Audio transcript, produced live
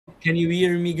Can you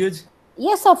hear me good?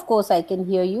 Yes, of course, I can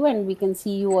hear you and we can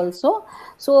see you also.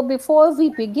 So, before we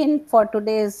begin for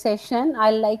today's session,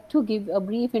 I'd like to give a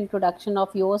brief introduction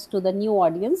of yours to the new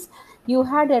audience. You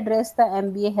had addressed the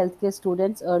MBA healthcare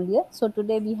students earlier, so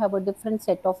today we have a different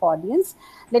set of audience.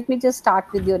 Let me just start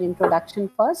with your introduction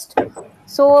first.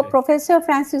 So, Perfect. Professor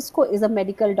Francisco is a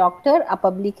medical doctor, a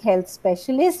public health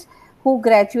specialist who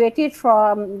graduated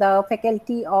from the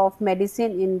Faculty of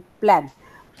Medicine in Plan.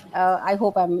 I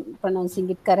hope I'm pronouncing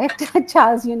it correct,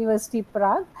 Charles University,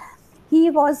 Prague. He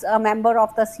was a member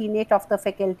of the Senate of the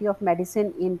Faculty of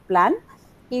Medicine in Plan.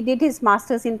 He did his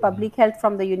master's in public health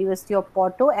from the University of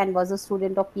Porto and was a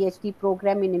student of PhD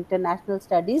program in international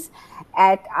studies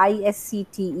at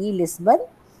ISCTE Lisbon.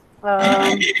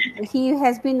 He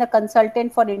has been a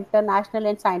consultant for international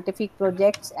and scientific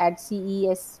projects at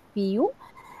CESPU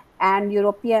and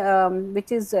European,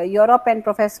 which is Europe, and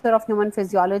professor of human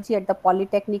physiology at the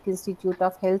Polytechnic Institute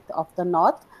of Health of the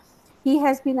North. He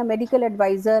has been a medical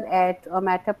advisor at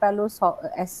Matapalo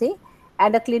SA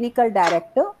and a clinical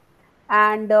director.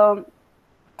 And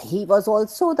he was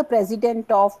also the president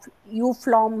of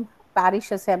UFLOM Parish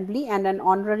Assembly and an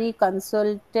honorary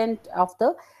consultant of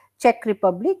the Czech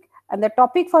Republic. And the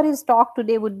topic for his talk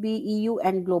today would be EU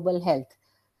and global health.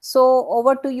 So,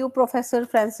 over to you, Professor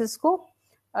Francisco.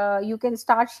 You can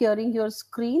start sharing your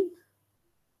screen.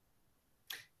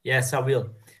 Yes, I will.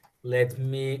 Let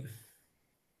me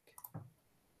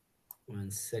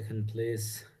 1 second,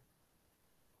 please.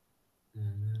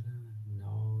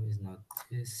 No, it's not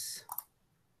this.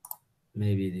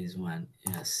 Maybe this one.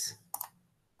 Yes.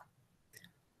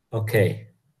 Okay.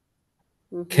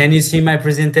 Mhm. Can you see my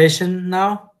presentation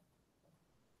now?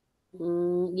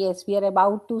 Yes, we are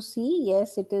about to see.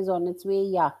 Yes, it is on its way.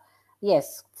 Yeah.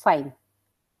 Yes, fine.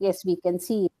 Yes, we can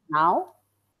see it now.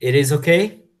 It is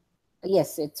okay.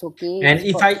 Yes, it's okay.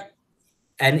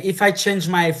 And if I change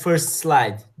my first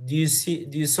slide, do you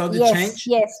saw the Yes, change?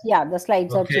 yes, yeah, the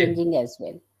slides are Okay. changing as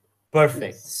well.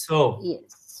 Perfect. Yes, So,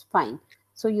 yes, fine.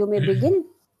 So you may begin.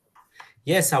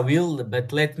 yes, I will,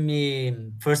 but let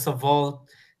me first of all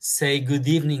say good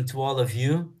evening to all of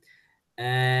you.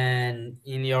 And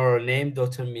in your name,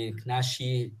 Dr.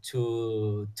 Miknashi,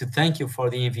 to thank you for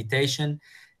the invitation,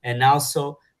 and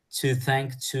also to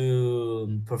thank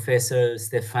to Professor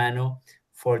Stefano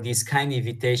for this kind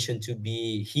invitation to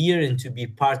be here and to be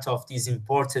part of this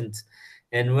important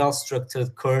and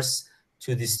well-structured course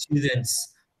to the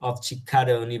students of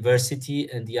Chicago University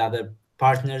and the other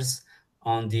partners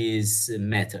on this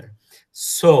matter.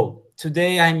 So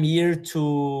today I'm here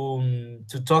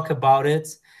to talk about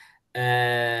it,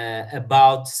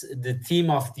 about the theme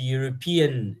of the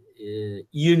European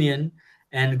Union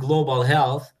and global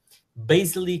health,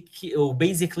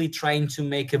 basically trying to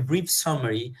make a brief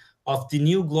summary of the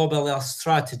new global health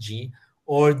strategy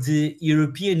or the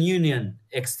European Union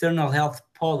external health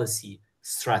policy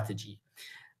strategy.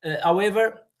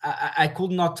 However, I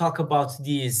could not talk about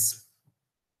this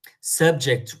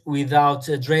subject without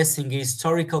addressing a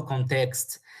historical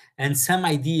context and some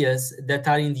ideas that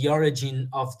are in the origin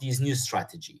of this new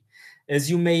strategy. As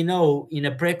you may know, in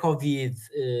a pre-COVID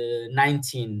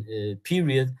 19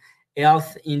 period,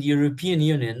 health in the European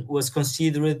Union was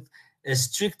considered a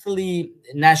strictly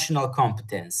national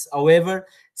competence. However,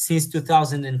 since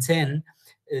 2010,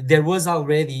 there was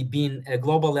already been a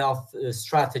global health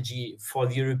strategy for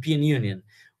the European Union,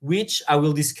 which I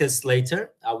will discuss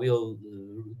later. I will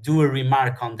do a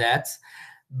remark on that,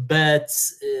 but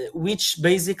which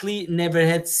basically never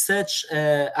had such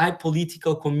a high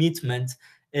political commitment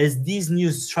as this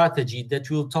new strategy that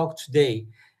we'll talk today,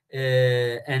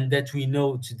 and that we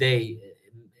know today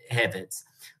have it.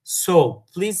 So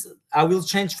please, I will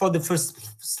change for the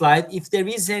first slide. If there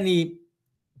is any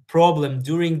problem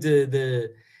during the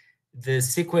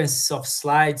sequence of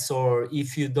slides, or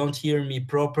if you don't hear me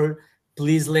proper,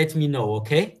 please let me know.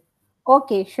 Okay.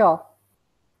 Okay, sure.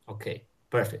 Okay,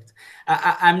 perfect.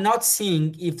 I'm not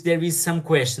seeing if there is some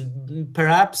question.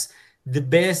 Perhaps the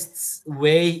best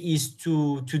way is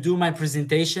to do my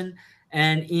presentation,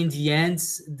 and in the end,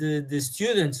 the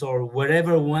students or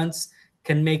whatever wants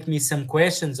can make me some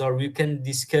questions, or we can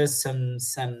discuss some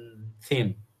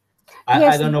theme. I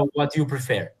Yes, don't know what you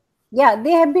prefer. yeah,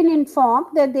 they have been informed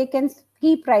that they can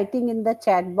keep writing in the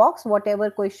chat box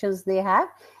whatever questions they have,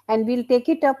 and we'll take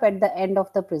it up at the end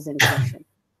of the presentation.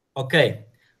 Okay,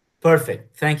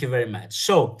 perfect. Thank you very much.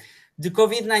 So, the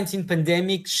COVID-19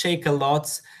 pandemic shake a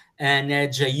lot and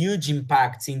had a huge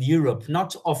impact in Europe,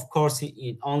 not of course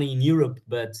only in Europe,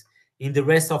 but in the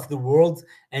rest of the world.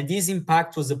 And this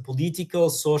impact was a political,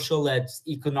 social, and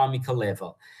economical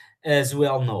level, as we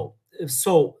all know.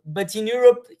 So, but in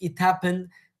Europe, it happened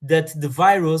that the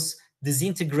virus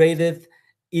disintegrated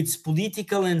its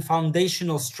political and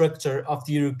foundational structure of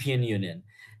the European Union.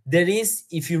 That is,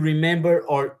 if you remember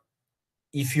or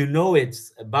if you know it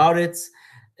about it,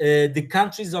 the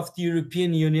countries of the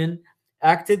European Union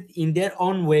acted in their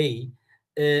own way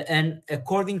and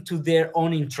according to their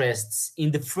own interests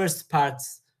in the first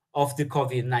parts of the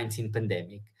COVID-19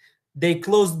 pandemic. They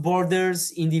closed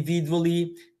borders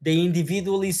individually, they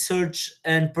individually search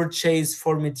and purchase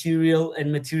for material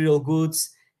and material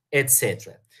goods,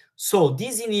 etc. So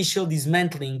this initial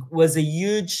dismantling was a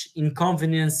huge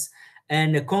inconvenience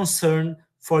and a concern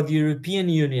for the European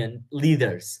Union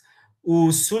leaders,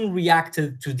 who soon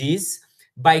reacted to this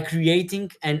by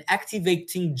creating and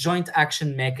activating joint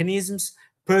action mechanisms,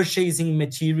 purchasing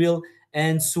material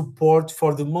and support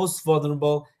for the most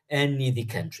vulnerable and needy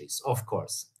countries, of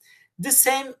course. The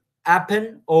same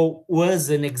happened or was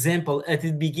an example at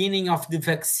the beginning of the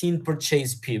vaccine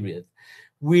purchase period,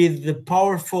 with the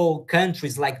powerful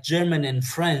countries like Germany and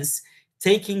France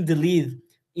taking the lead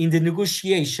in the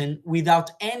negotiation without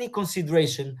any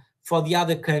consideration for the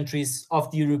other countries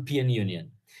of the European Union,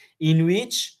 in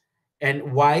which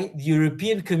and why the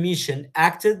European Commission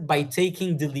acted by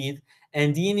taking the lead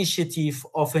and the initiative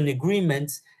of an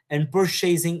agreement and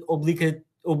purchasing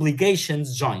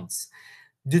obligations joints.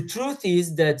 The truth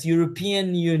is that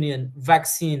European Union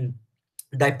vaccine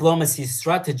diplomacy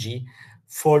strategy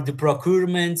for the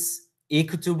procurements,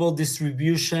 equitable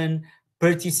distribution,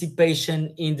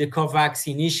 participation in the COVAX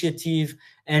initiative,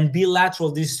 and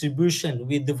bilateral distribution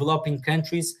with developing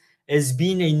countries has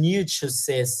been a huge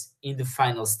success in the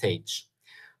final stage.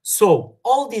 So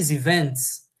all these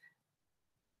events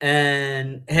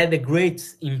had a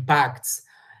great impact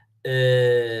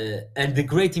and the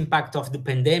great impact of the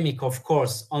pandemic, of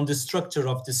course, on the structure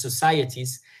of the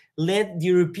societies led the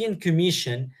European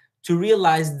Commission to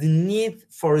realize the need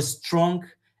for a strong,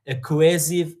 a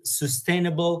cohesive,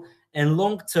 sustainable, and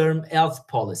long-term health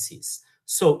policies.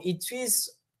 So it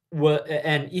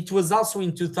was also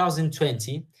in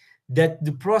 2020 that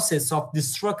the process of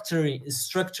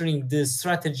structuring the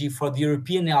strategy for the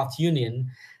European Health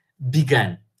Union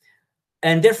began.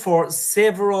 And therefore,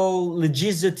 several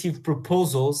legislative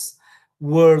proposals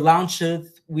were launched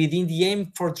within the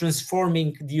aim for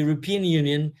transforming the European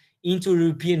Union into a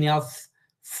European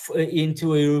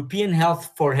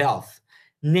health for health,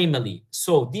 namely.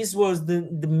 So this was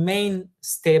the main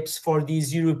steps for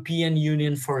this European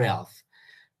Union for health: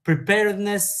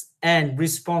 preparedness and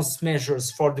response measures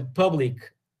for the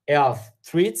public health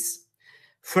threats,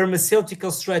 pharmaceutical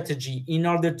strategy in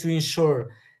order to ensure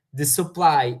the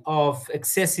supply of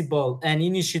accessible and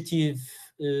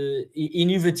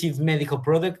innovative medical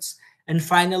products, and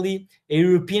finally, a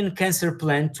European cancer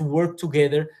plan to work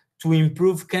together to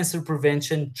improve cancer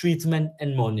prevention, treatment,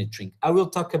 and monitoring. I will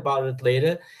talk about it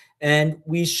later, and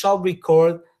we shall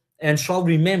record and shall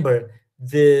remember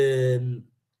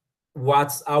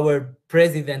what our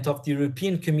president of the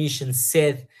European Commission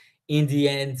said in the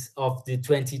end of the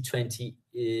 2020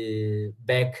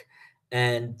 back,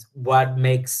 and what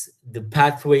makes the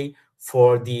pathway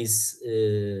for this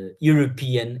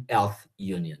European Health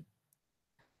Union.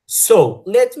 So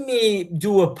let me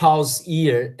do a pause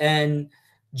here and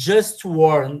just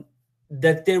warn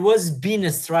that there was been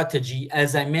a strategy,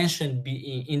 as I mentioned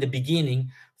in the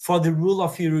beginning, for the role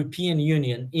of European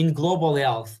Union in global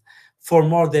health for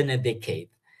more than a decade.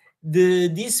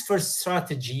 This first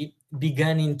strategy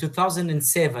began in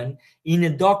 2007 in a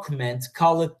document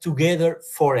called Together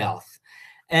for Health.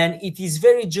 And it is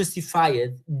very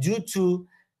justified due to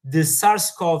the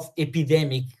SARS-CoV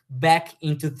epidemic back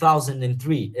in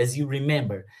 2003, as you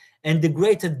remember, and the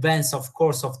great advance, of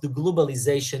course, of the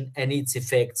globalization and its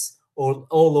effects all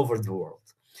over the world.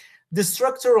 The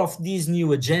structure of this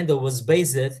new agenda was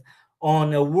based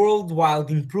on a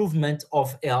worldwide improvement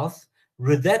of health,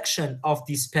 reduction of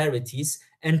disparities,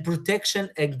 and protection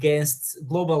against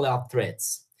global health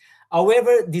threats.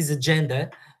 However, this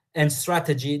agenda and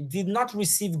strategy did not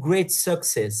receive great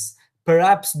success,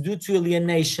 perhaps due to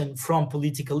alienation from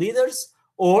political leaders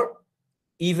or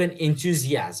even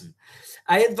enthusiasm.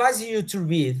 I advise you to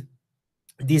read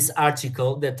this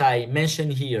article that I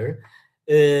mentioned here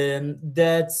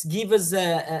that gives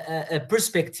us a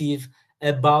perspective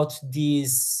about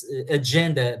this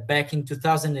agenda back in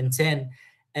 2010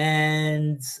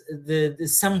 and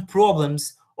some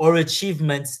problems or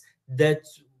achievements that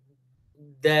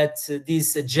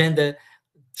this agenda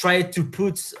tried to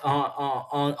put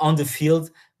on the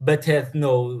field but have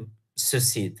no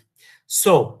succeed.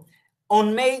 So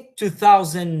on May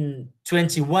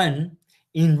 2021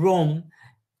 in Rome,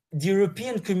 the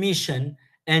European Commission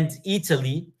and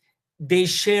Italy, they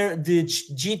share the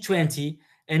G20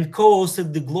 and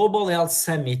co-hosted the Global Health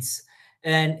Summits.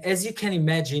 And as you can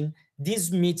imagine,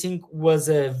 this meeting was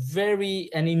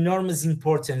an enormous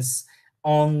importance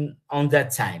on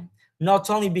that time, not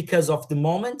only because of the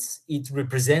moment it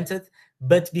represented,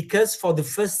 but because for the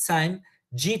first time,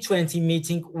 G20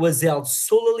 meeting was held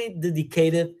solely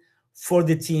dedicated for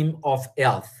the theme of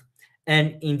health,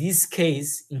 and in this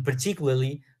case, in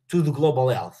particularly to the global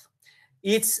health.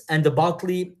 It's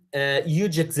undoubtedly a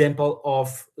huge example of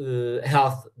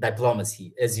health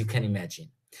diplomacy, as you can imagine.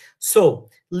 So,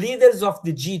 leaders of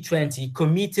the G20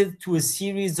 committed to a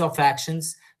series of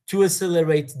actions to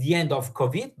accelerate the end of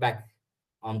COVID back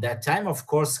on that time, of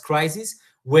course, crisis,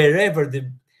 wherever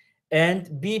the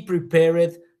and be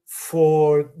prepared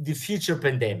for the future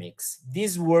pandemics.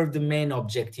 These were the main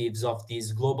objectives of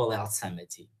this Global Health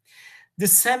Summit. The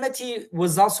summit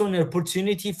was also an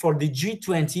opportunity for the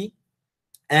G20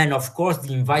 and, of course,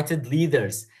 the invited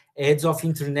leaders, heads of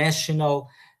international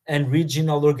and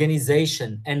regional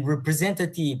organization and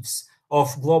representatives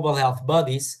of global health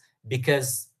bodies,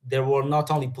 because there were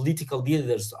not only political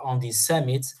leaders on these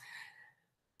summits,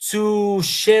 to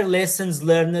share lessons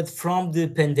learned from the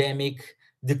pandemic,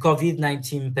 the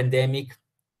COVID-19 pandemic,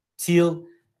 till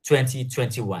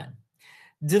 2021.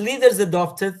 The leaders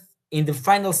adopted in the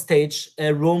final stage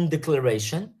a Rome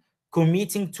Declaration,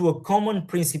 committing to a common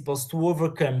principles to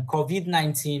overcome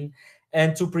COVID-19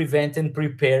 and to prevent and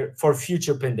prepare for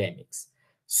future pandemics.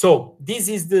 So this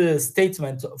is the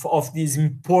statement of this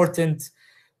important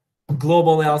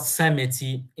Global Health Summit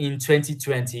in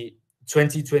 2020,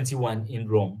 2021 in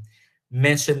Rome,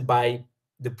 mentioned by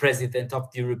the President of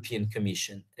the European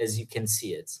Commission, as you can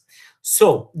see it.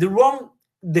 So the Rome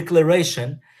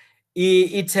Declaration,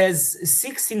 it has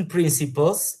 16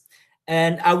 principles,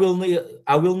 and I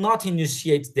will not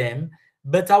initiate them,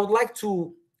 but I would like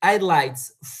to highlight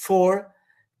 4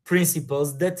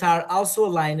 principles that are also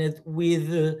aligned with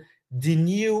the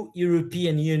new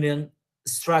European Union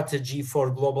strategy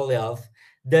for global health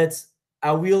that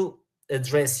I will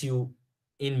address you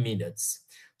in minutes.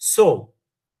 So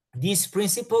these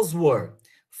principles were: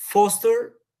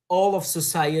 foster all of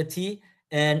society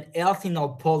and health in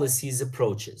all policies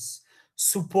approaches,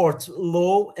 support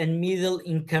low and middle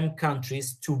income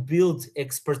countries to build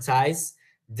expertise,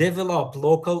 develop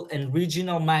local and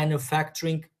regional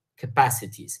manufacturing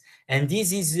capacities. And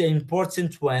this is an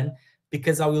important one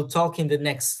because I will talk in the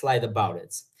next slide about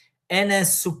it. And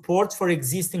as support for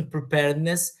existing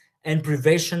preparedness and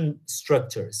prevention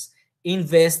structures,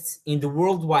 invest in the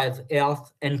worldwide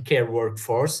health and care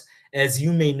workforce. As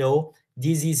you may know,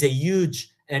 this is a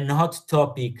huge and hot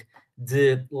topic,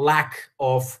 the lack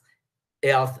of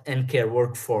health and care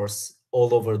workforce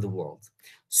all over the world.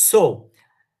 So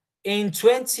in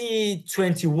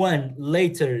 2021,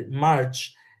 later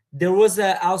March, there was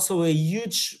also a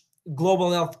huge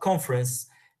global health conference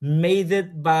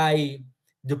made by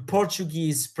the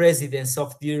Portuguese presidents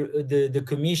of the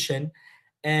Commission,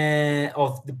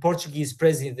 of the Portuguese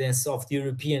presidents of the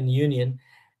European Union.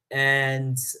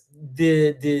 And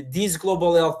this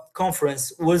global health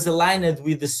conference was aligned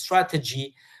with the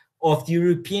strategy of the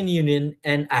European Union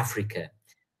and Africa.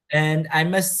 And I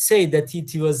must say that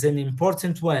it was an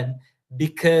important one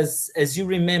because, as you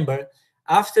remember,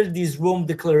 after this Rome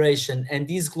Declaration and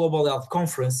this Global Health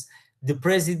Conference, the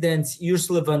President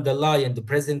Ursula von der Leyen, the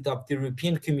President of the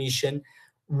European Commission,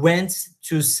 went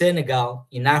to Senegal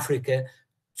in Africa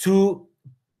to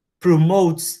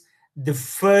promote the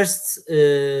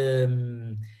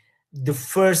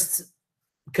first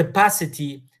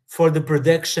capacity for the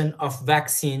production of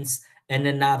vaccines and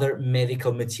another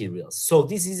medical materials. So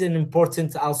this is an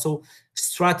important also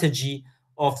strategy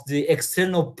of the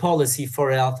external policy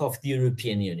for health of the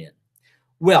European Union.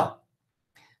 Well,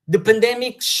 the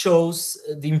pandemic shows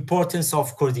the importance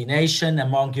of coordination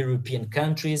among European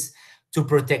countries to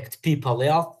protect people's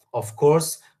health, of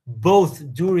course,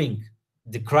 both during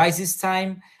the crisis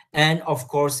time and, of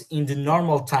course, in the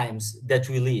normal times that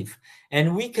we live.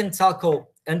 And we can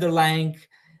tackle underlying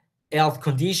health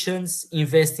conditions,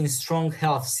 invest in strong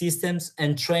health systems,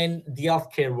 and train the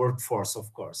healthcare workforce,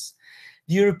 of course.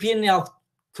 The European Health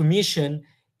Commission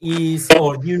is,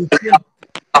 or the European,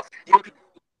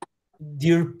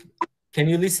 can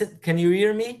you listen? Can you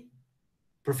hear me,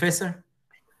 Professor?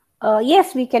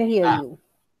 Yes, we can hear you.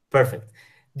 Perfect.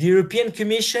 The European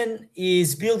Commission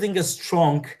is building a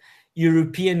strong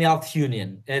European Health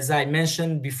Union, as I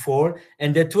mentioned before,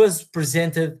 and that was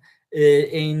presented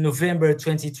in November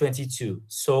 2022,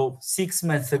 so 6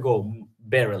 months ago,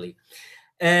 barely,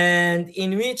 and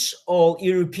in which all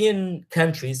European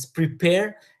countries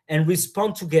prepare and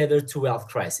respond together to health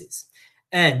crisis.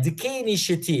 And the key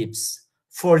initiatives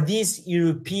for this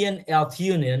European Health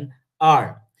Union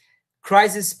are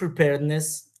crisis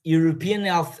preparedness, European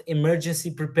Health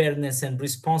Emergency Preparedness and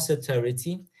Response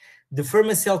Authority, the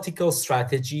Pharmaceutical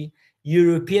Strategy,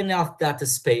 European Health Data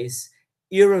Space,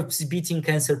 Europe's Beating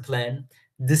Cancer Plan,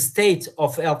 the State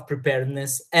of Health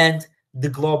Preparedness, and the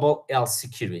Global Health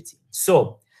Security.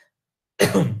 So,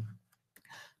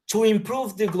 to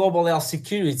improve the global health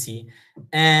security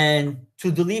and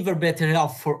to deliver better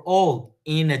health for all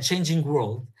in a changing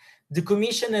world, the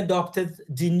Commission adopted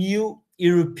the new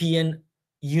European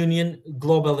Union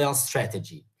Global Health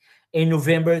Strategy in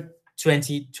November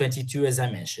 2022, as I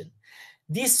mentioned.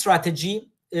 This strategy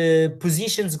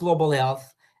positions global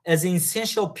health as an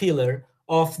essential pillar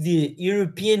of the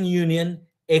European Union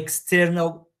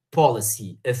external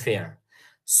policy affair.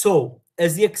 So,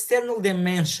 as the external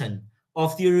dimension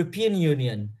of the European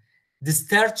Union, the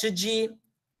strategy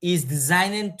is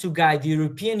designed to guide the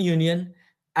European Union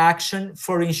action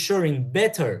for ensuring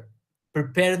better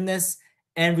preparedness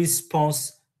and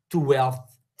response to health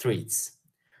threats.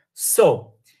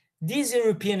 So, this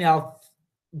European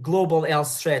global health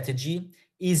strategy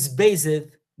is based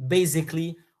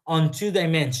basically on two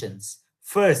dimensions.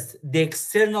 First, the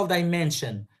external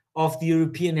dimension of the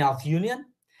European Health Union,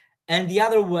 and the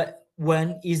other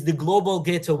one is the global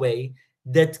gateway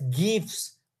that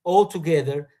gives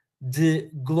altogether the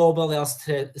global health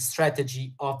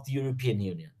strategy of the European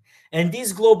Union. And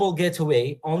this global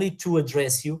gateway, only to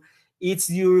address you, it's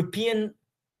the European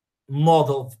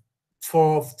model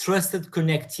for trusted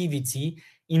connectivity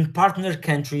in partner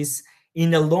countries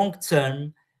in a long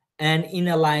term and in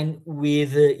line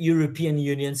with the European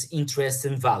Union's interests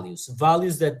and values.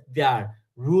 Values that they are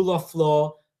rule of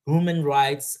law, human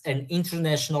rights, and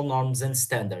international norms and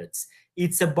standards.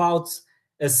 It's about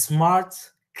a smart,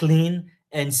 clean,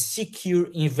 and secure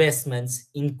investments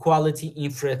in quality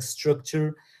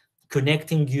infrastructure,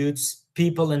 connecting goods,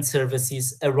 people, and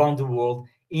services around the world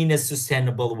in a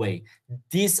sustainable way.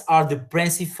 These are the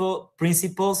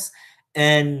principles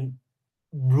and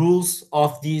rules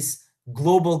of this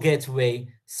global gateway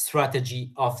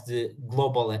strategy of the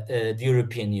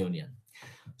European Union.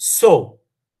 So,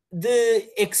 the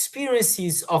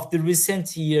experiences of the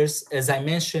recent years, as I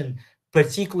mentioned,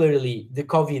 particularly the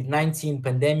COVID-19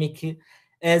 pandemic,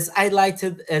 has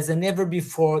highlighted as never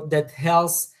before that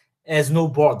health has no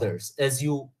borders, as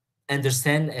you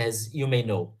understand, as you may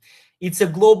know. It's a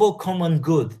global common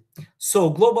good. So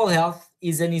global health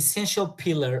is an essential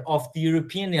pillar of the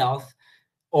European health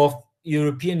of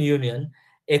European Union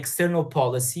external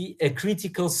policy, a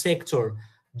critical sector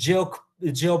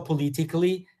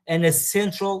geopolitically, and as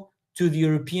central to the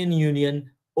European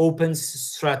Union open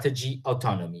strategy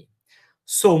autonomy.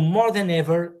 So more than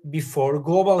ever before,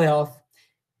 global health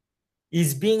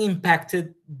is being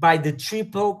impacted by the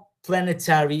triple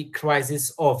planetary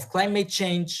crisis of climate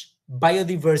change,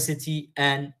 biodiversity,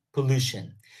 and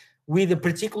pollution, with a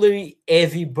particularly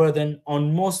heavy burden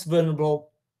on most vulnerable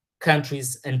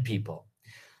countries and people.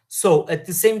 So at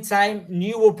the same time,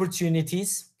 new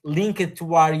opportunities linked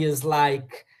to areas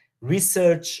like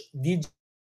research,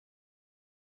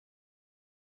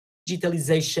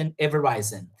 digitalization,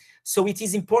 horizon. So it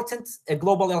is important, a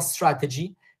global health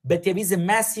strategy, but there is a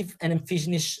massive and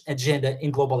unfinished agenda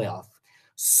in global health.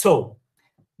 So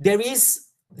there is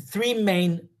three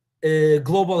main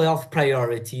global health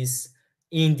priorities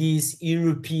in this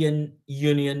European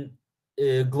Union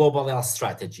global health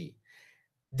strategy.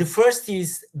 The first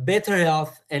is better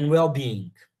health and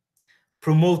well-being,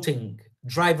 promoting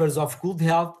drivers of good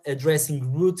health,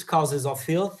 addressing root causes of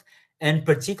health, and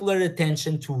particular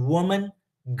attention to women,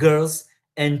 girls,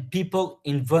 and people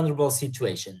in vulnerable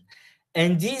situations.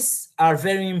 And these are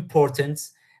very important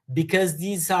because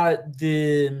these are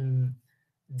the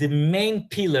main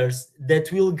pillars that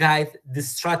will guide the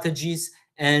strategies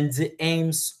and the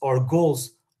aims or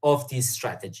goals of this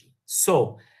strategy.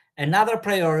 So another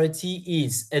priority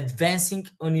is advancing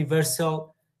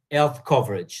universal health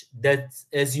coverage. That,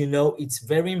 as you know, it's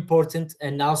very important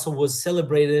and also was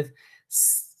celebrated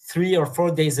 3 or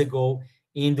 4 days ago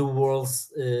in the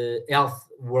World's Health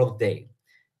World Day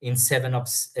in 7th of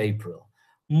April.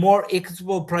 More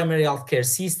equitable primary healthcare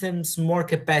systems, more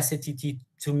capacity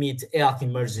to meet health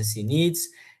emergency needs,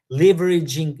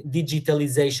 leveraging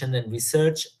digitalization and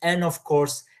research, and of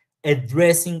course,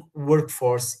 addressing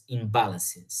workforce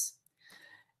imbalances.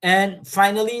 And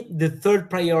finally, the third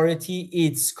priority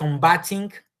is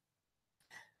combating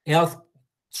health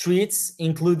threats,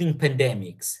 including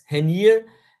pandemics. And here,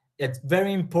 a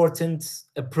very important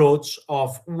approach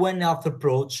of One Health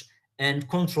approach and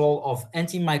control of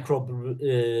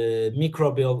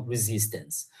antimicrobial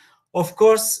resistance. Of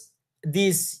course,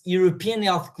 this European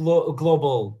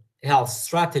global health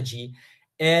strategy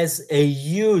has a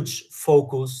huge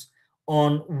focus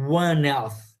on One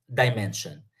Health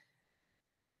dimension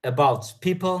about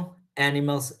people,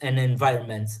 animals, and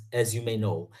environment, as you may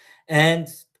know. And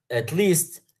at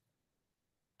least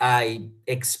I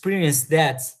experienced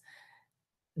that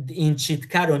in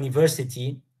Chitkara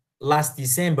University last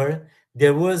December.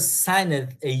 There was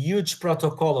signed a huge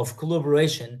protocol of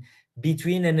collaboration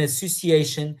between an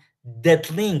association that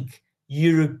link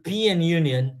European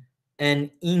Union and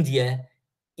India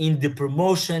in the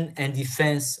promotion and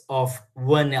defense of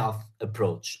One Health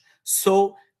approach.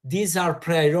 So these are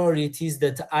priorities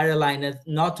that are aligned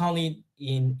not only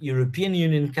in European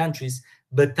Union countries,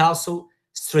 but also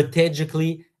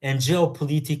strategically and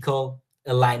geopolitical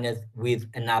aligned with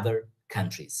another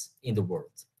countries in the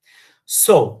world.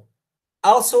 So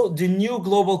also the new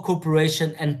global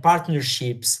cooperation and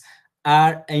partnerships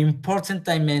are an important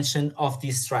dimension of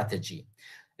this strategy.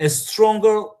 A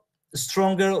stronger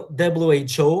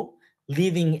WHO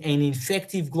leading an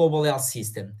effective global health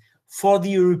system. For the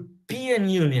European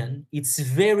Union, it's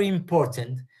very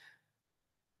important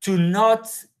to not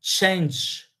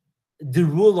change the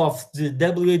rule of the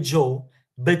WHO,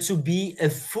 but to be a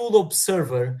full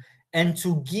observer and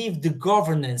to give the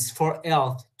governance for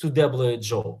health to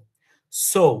WHO.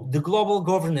 So the global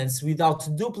governance without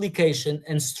duplication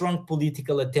and strong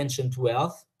political attention to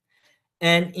health,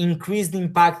 and increased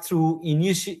impact through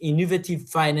innovative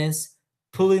finance,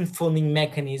 pooling funding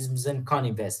mechanisms, and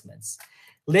co-investments.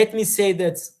 Let me say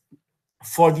that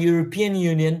for the European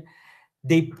Union,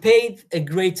 they paid a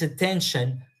great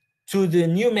attention to the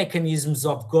new mechanisms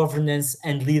of governance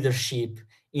and leadership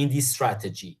in this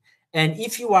strategy. And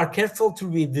if you are careful to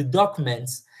read the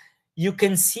documents, you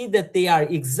can see that they are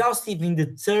exhaustive in the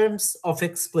terms of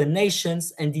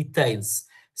explanations and details,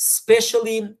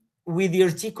 especially with the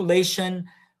articulation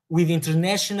with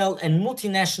international and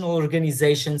multinational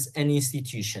organizations and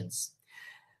institutions.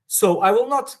 So I will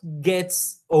not get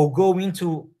or go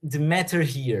into the matter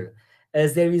here,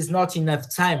 as there is not enough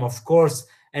time, of course,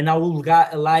 and I would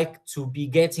like to be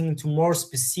getting into more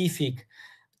specific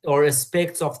or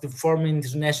aspects of the former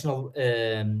international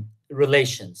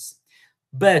relations.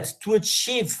 But to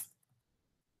achieve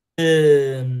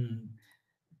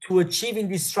achieving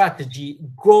this strategy,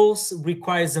 goals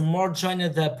requires a more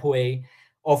joined up way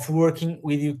of working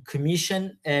with the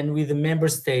Commission and with the member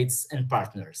states and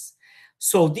partners.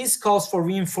 So this calls for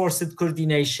reinforced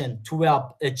coordination to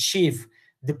help achieve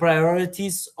the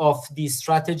priorities of this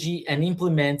strategy and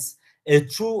implements a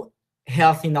true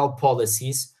health in all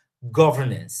policies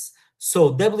governance.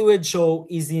 So WHO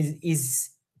is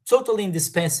totally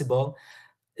indispensable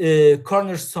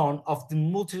cornerstone of the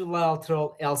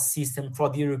multilateral health system for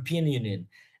the European Union.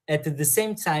 At the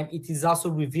same time, it is also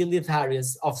revealed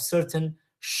areas of certain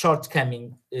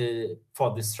shortcoming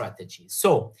for the strategy.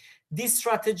 So this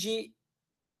strategy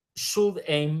should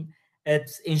aim at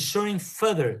ensuring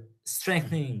further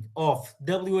strengthening of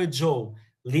WHO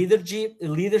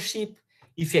leadership,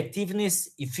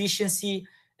 effectiveness, efficiency,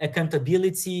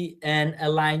 accountability, and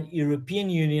align European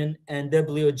Union and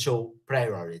WHO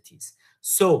priorities.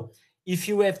 So if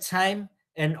you have time,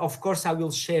 and of course I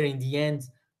will share in the end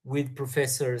with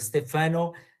Professor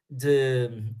Stefano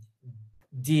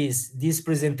this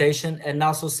presentation and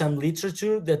also some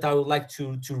literature that I would like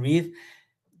to read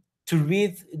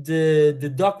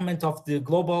the document of the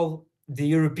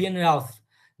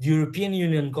European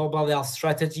Union Global Health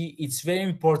Strategy. It's very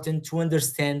important to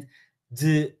understand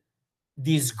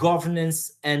this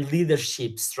governance and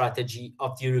leadership strategy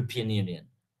of the European Union.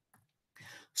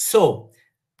 So,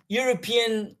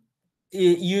 European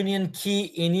Union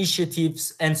key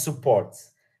initiatives and support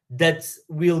that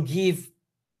will give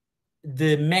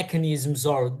the mechanisms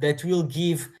or that will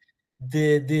give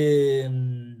the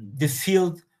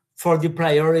field for the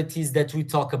priorities that we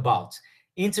talk about.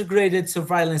 Integrated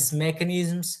surveillance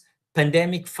mechanisms,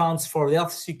 pandemic funds for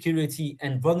health security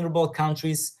and vulnerable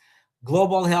countries,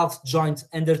 global health joint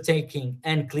undertaking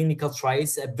and clinical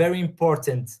trials, a very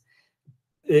important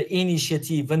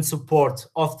initiative and support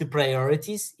of the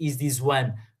priorities is this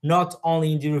one, not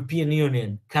only in the European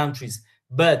Union countries,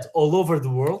 but all over the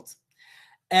world.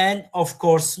 And of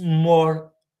course,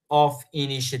 more of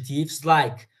initiatives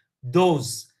like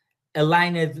those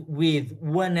aligned with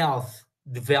One Health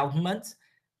development,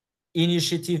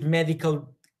 initiative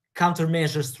medical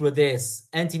countermeasures to address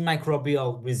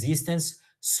antimicrobial resistance,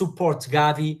 support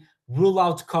Gavi, rule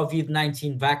out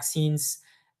COVID-19 vaccines,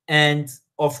 and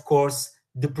of course,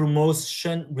 the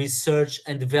promotion, research,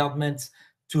 and development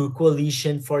to a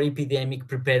coalition for epidemic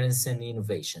preparedness and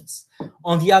innovations.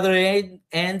 On the other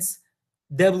hand,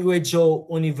 WHO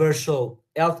universal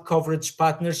health coverage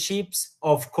partnerships,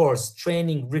 of course,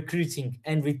 training, recruiting,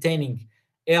 and retaining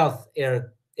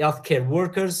healthcare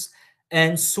workers,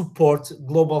 and support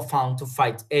Global Fund to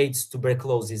fight AIDS,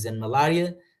 tuberculosis, and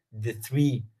malaria, the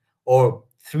three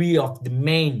of the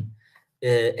main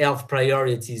health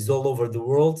priorities all over the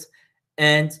world,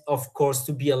 and of course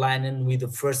to be aligned with the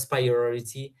first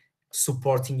priority,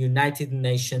 supporting United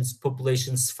Nations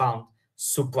Populations Fund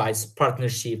supplies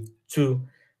partnership to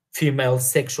female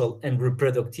sexual and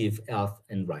reproductive health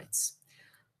and rights.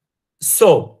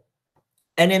 So,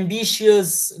 an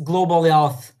ambitious global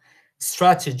health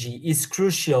strategy is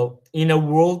crucial in a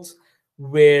world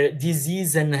where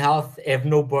disease and health have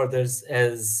no borders,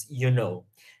 as you know,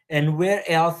 and where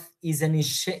health is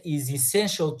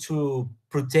essential to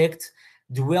protect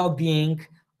the well-being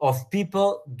of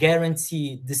people,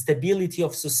 guarantee the stability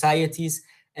of societies,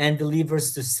 and deliver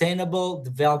sustainable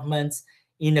development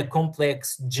in a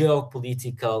complex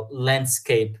geopolitical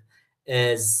landscape,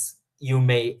 as you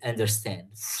may understand.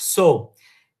 So,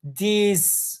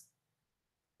 this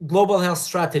global health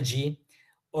strategy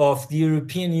of the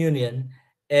European Union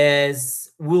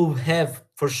will have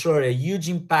for sure a huge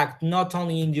impact not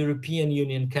only in the European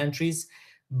Union countries,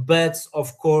 but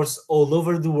of course all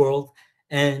over the world,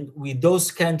 and with those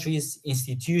countries,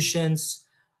 institutions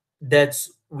that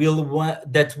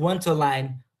want to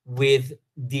align with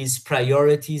these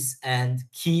priorities and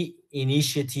key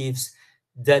initiatives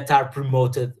that are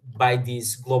promoted by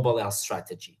this global health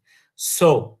strategy.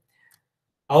 So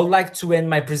I would like to end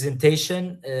my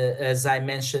presentation. As I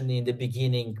mentioned in the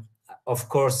beginning, of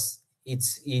course,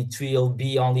 it will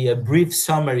be only a brief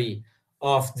summary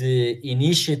of the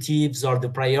initiatives or the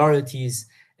priorities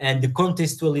and the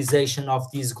contextualization of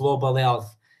this global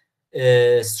health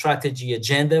strategy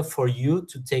agenda for you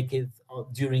to take it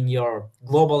during your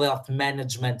global health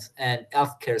management and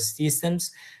healthcare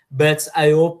systems. But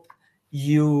I hope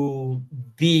you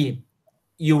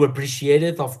appreciate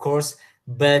it, of course,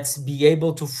 but be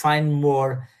able to find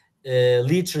more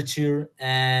literature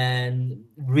and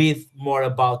read more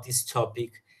about this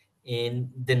topic in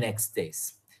the next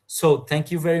days. So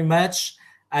thank you very much.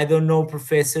 I don't know,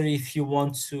 Professor, if you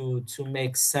want to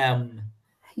make some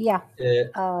Yeah.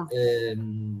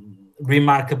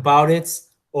 remark about it,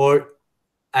 or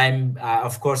I'm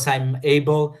of course I'm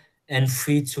able and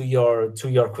free to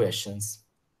your questions.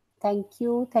 Thank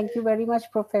you. Thank you very much,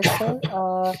 Professor.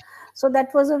 So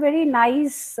that was a very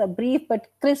nice, brief but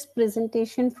crisp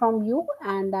presentation from you,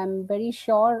 and I'm very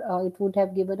sure it would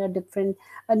have given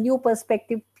a new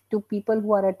perspective to people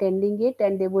who are attending it,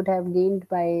 and they would have gained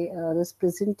by this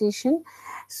presentation.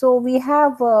 So we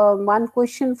have one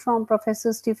question from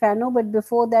Professor Stefano, but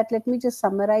before that, let me just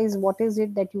summarize what is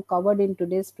it that you covered in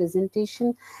today's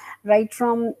presentation. Right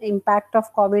from impact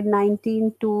of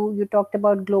COVID-19 to, you talked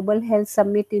about Global Health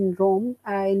Summit in Rome,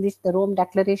 in which the Rome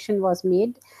Declaration was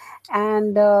made.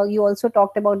 And you also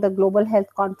talked about the Global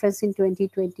Health Conference in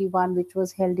 2021, which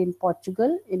was held in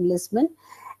Portugal, in Lisbon.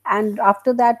 And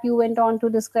after that, you went on to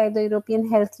describe the European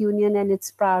Health Union and its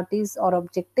priorities or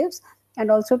objectives, and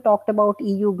also talked about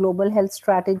EU Global Health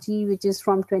Strategy, which is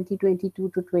from 2022 to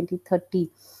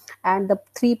 2030. And the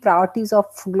three priorities of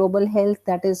global health,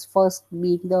 that is first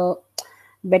being the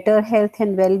better health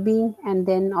and well-being, and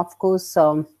then of course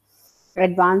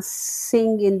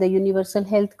advancing in the universal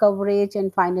health coverage,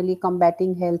 and finally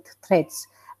combating health threats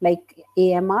like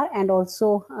AMR, and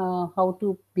also how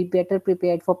to be better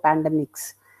prepared for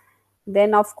pandemics.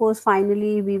 Then of course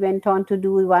finally we went on to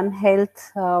do One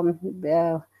Health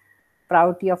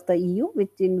priority of the EU,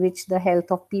 in which the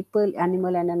health of people,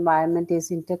 animal and environment is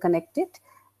interconnected,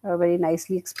 very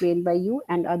nicely explained by you,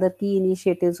 and other key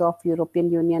initiatives of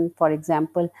European Union, for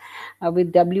example,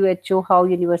 with WHO, how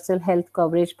universal health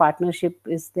coverage partnership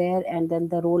is there, and then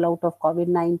the rollout of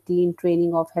COVID-19,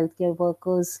 training of healthcare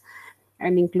workers,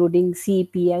 and including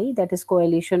CEPI, that is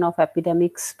Coalition of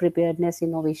Epidemics Preparedness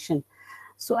Innovation.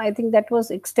 So I think that was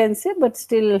extensive, but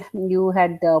still you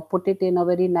had put it in a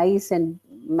very nice and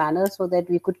manner so that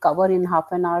we could cover in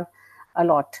half an hour a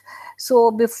lot. So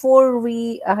before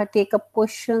we take up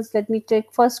questions, let me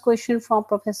take first question from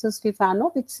Professor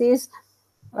Stefano, which says,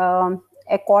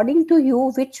 according to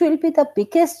you, which will be the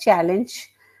biggest challenge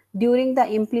during the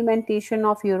implementation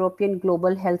of European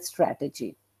Global Health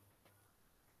Strategy?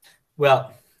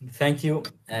 Well, thank you.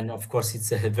 And of course,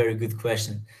 it's a very good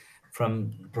question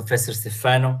from Professor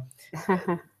Stefano.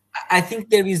 I think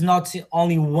there is not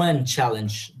only one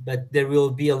challenge, but there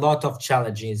will be a lot of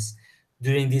challenges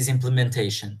during this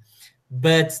implementation.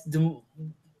 But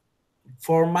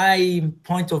for my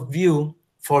point of view,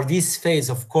 for this phase,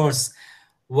 of course,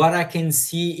 what I can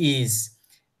see is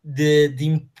the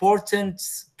important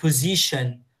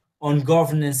position on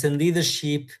governance and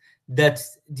leadership that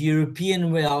the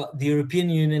European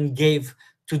Union gave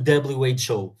to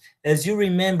WHO. As you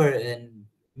remember and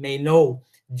may know,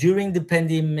 during the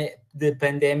pandemic,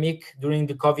 during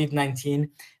the COVID-19,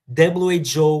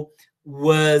 WHO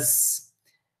uh,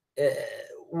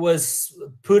 was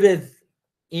put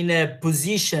in a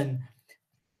position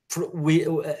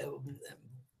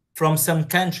from some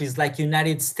countries like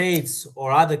United States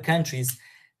or other countries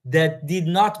that did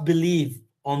not believe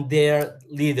on their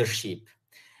leadership.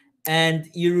 And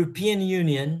European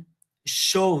Union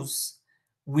shows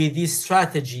with this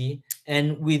strategy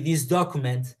and with this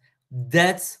document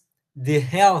that the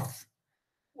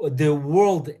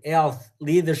world health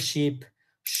leadership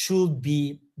should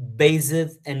be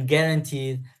based and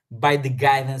guaranteed by the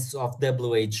guidance of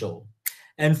WHO.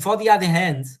 And for the other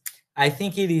hand, I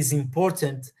think it is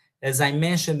important, as I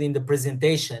mentioned in the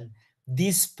presentation,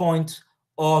 this point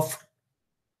of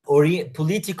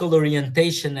political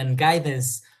orientation and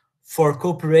guidance for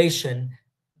cooperation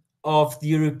of the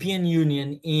European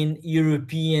Union in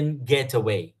European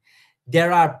Gateway.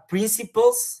 There are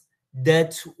principles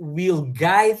that will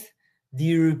guide the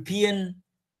European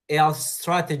health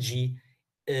strategy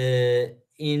in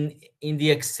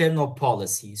the external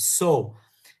policy. So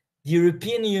the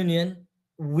European Union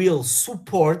will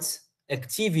support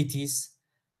activities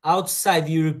outside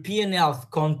the European health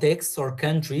context or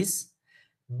countries,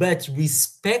 but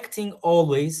respecting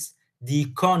always the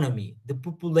economy, the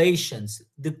populations,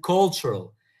 the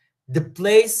cultural, the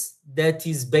place that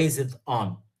is based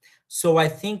on. So I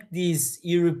think this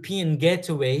European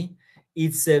gateway,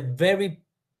 it's a very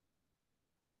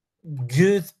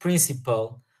good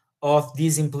principle of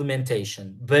this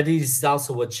implementation, but it is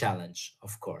also a challenge,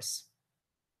 of course.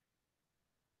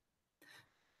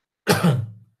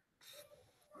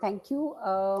 Thank you.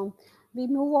 We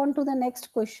move on to the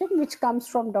next question, which comes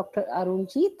from Dr.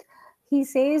 Arunjit. He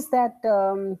says that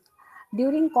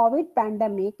during COVID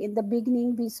pandemic, in the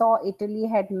beginning, we saw Italy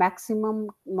had maximum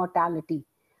mortality.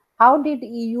 How did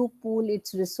EU pool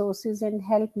its resources and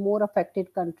help more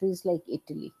affected countries like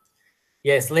Italy?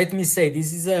 Yes, let me say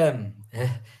this is a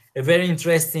very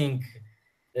interesting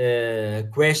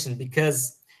question,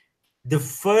 because the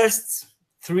first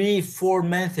 3-4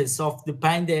 months of the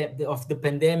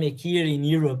pandemic here in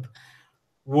Europe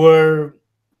were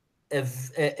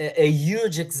a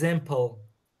huge example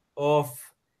of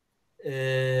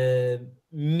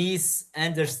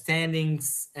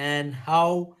misunderstandings and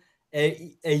how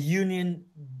a union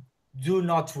do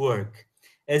not work.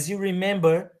 As you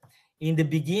remember, in the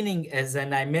beginning,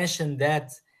 and I mentioned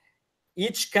that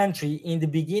each country in the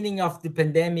beginning of the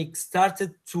pandemic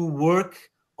started to work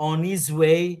on his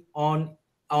way, on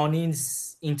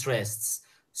his interests.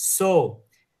 So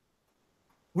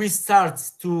we start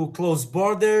to close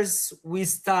borders, we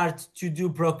start to do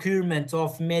procurement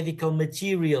of medical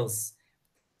materials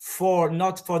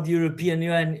not for the European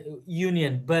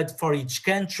Union, but for each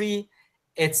country,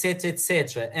 etc.,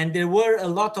 etc. And there were a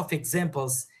lot of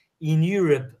examples in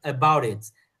Europe about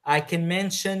it. I can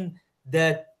mention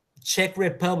that Czech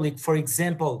Republic, for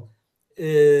example,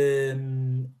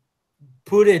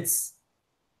 put its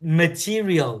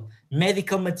medical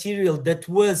material that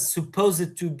was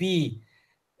supposed to be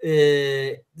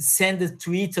sent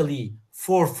to Italy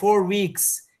for 4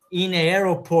 weeks in an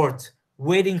airport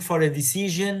waiting for a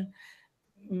decision.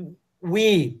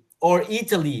 We or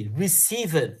Italy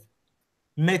received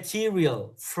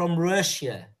material from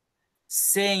Russia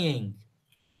saying,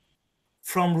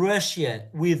 from Russia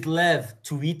with love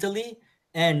to Italy,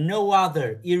 and no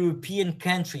other European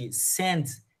country sent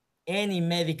any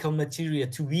medical material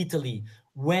to Italy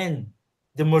when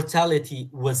the mortality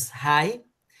was high.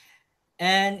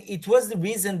 And it was the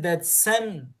reason that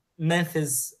some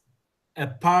months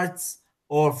apart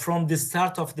or from the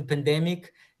start of the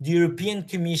pandemic, the European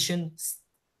Commission,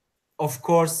 of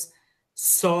course,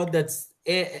 saw that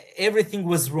everything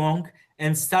was wrong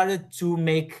and started to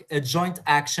make a joint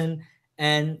action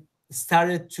and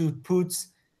started to put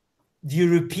the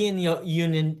European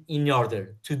Union in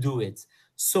order to do it.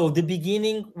 So the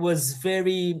beginning was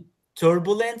very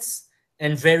turbulent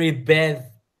and very bad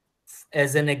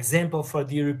as an example for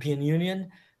the European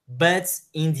Union, but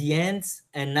in the end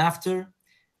and after,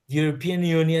 the European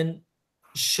Union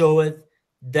showed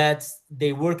that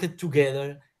they worked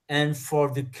together and for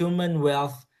the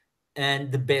Commonwealth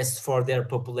and the best for their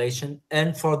population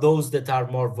and for those that are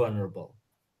more vulnerable.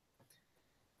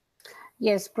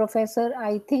 Yes, Professor,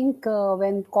 I think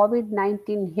when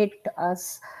COVID-19 hit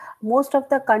us, most of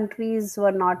the countries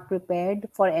were not prepared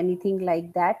for anything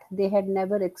like that. They had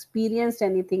never experienced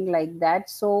anything like that.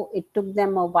 So it took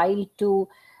them a while to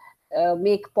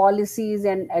make policies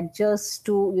and adjust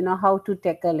to, how to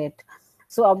tackle it.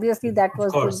 So obviously that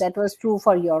Of course. was true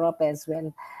for Europe as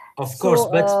well. Of course,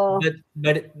 So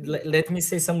but let me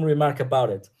say some remark about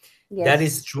it. That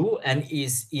yes. is true and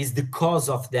is the cause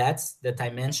of that I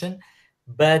mentioned.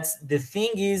 But the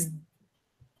thing is,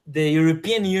 the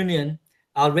European Union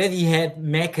already had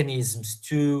mechanisms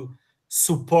to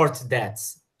support that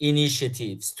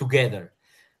initiatives together,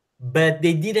 but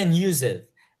they didn't use it.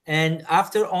 And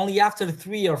only after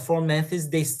 3 or 4 months,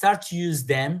 they start to use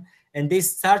them, and they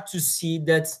start to see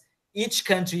that each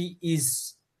country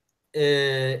is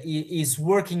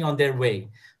working on their way.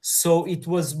 So it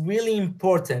was really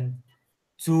important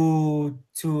to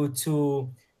to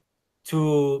to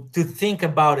to think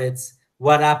about it,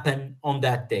 what happened on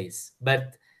that days.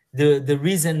 But the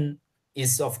reason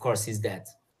is, of course, is that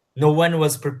no one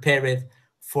was prepared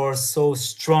for so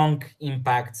strong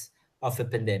impact of a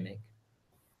pandemic.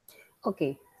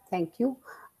 Okay, thank you.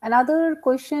 Another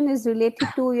question is related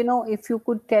to, if you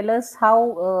could tell us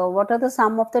what are the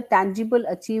some of the tangible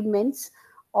achievements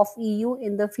of EU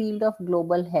in the field of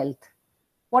global health?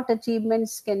 What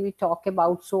achievements can we talk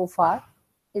about so far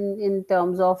in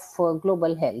terms of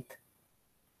global health?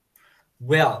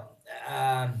 Well,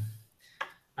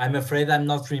 I'm afraid I'm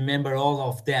not remember all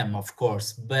of them, of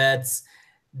course, but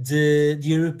the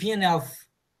European health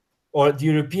or the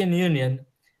European Union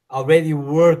already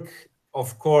work,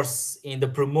 of course, in the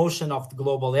promotion of the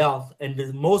global health, and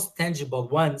the most tangible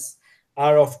ones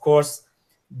are, of course,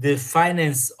 the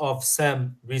finance of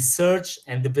some research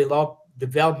and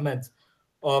development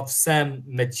of some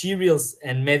materials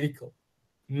and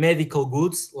medical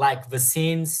goods like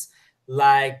vaccines,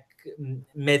 like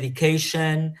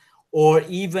medication, or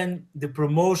even the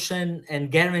promotion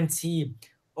and guarantee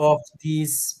of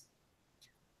these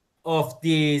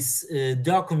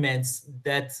documents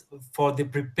that for the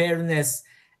preparedness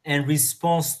and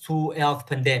response to health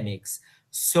pandemics.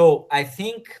 So I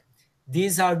think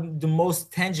these are the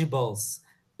most tangible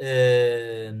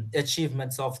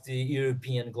achievements of the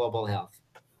European global health.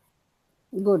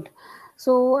 Good.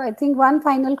 So I think one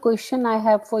final question I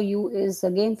have for you is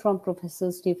again from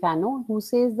Professor Stefano, who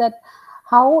says that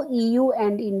how EU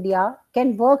and India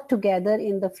can work together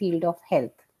in the field of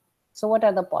health. So what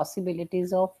are the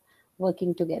possibilities of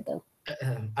working together?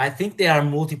 I think there are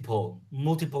multiple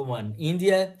one.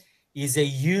 India is a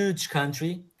huge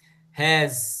country,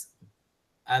 has,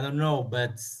 I don't know,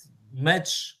 but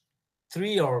much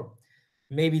 3 or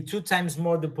maybe 2 times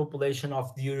more the population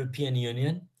of the European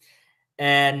Union,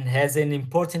 and has an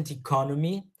important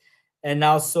economy and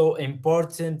also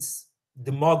important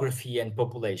demography and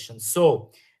population.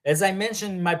 So, as I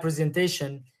mentioned in my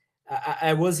presentation,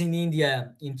 I was in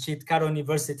India in Chitkara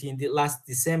University in the last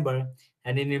December,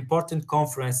 and an important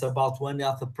conference about One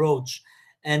Health approach.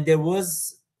 And there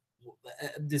was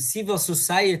the civil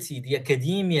society, the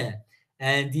academia,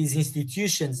 and these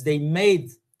institutions, they made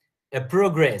a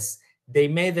progress. They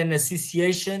made an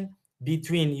association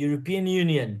between European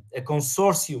Union, a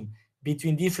consortium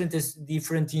between different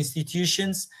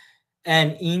institutions,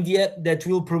 and India that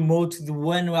will promote the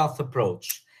One Health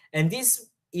approach. And this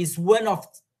is one of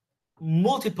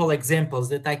multiple examples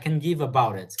that I can give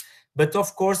about it. But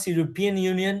of course, European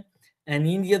Union and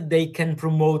India, they can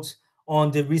promote on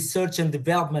the research and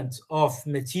development of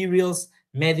materials,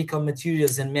 medical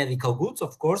materials and medical goods.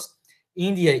 Of course,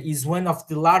 India is one of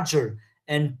the larger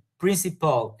and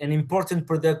principal and important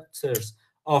producers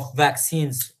of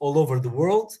vaccines all over the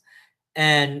world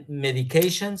and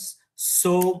medications.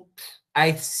 So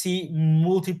I see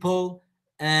multiple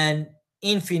and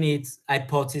infinite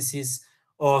hypotheses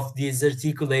of this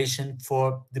articulation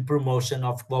for the promotion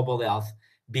of global health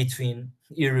between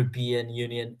European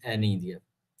Union and India,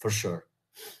 for sure.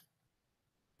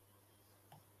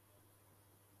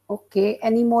 Okay,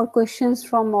 any more questions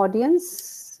from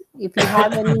audience? If you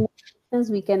have any more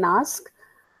questions, we can ask.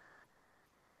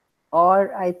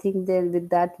 Or I think then with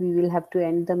that, we will have to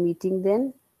end the meeting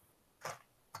then.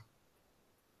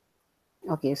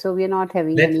 Okay, so we're not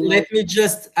having any more. Let me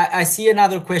just, I see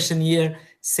another question here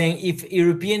saying if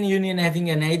European Union having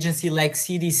an agency like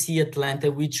CDC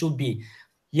Atlanta, which will be,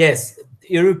 yes,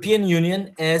 European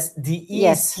Union as the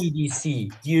Yes.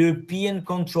 ECDC, the European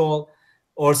Control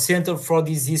or Center for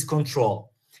Disease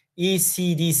Control,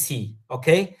 ECDC,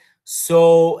 okay?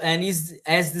 So, and is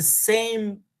as the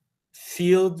same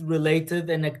field related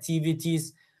and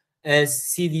activities as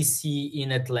CDC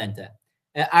in Atlanta.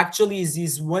 Actually, this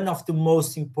is one of the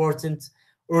most important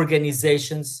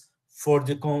organizations for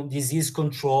the disease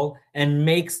control and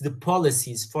makes the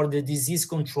policies for the disease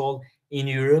control in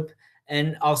Europe.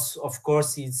 And also, of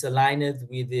course, it's aligned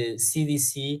with the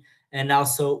CDC and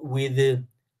also with the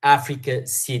Africa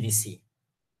CDC.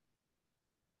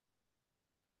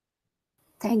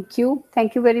 Thank you.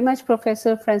 Thank you very much,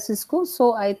 Professor Francisco.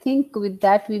 So I think with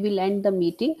that, we will end the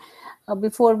meeting.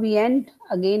 Before we end,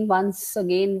 once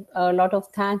again, a lot of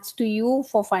thanks to you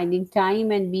for finding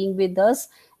time and being with us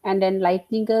and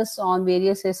enlightening us on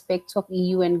various aspects of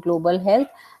EU and global health.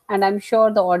 And I'm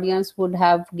sure the audience would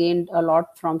have gained a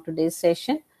lot from today's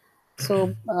session.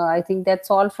 So I think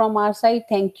that's all from our side.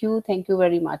 Thank you. Thank you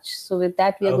very much. So with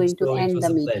that, we are going to end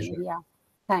the meeting. Yeah.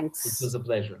 Thanks. It was a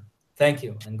pleasure. Thank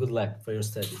you and good luck for your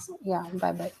studies. Yeah.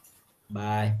 Bye-bye.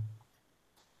 Bye.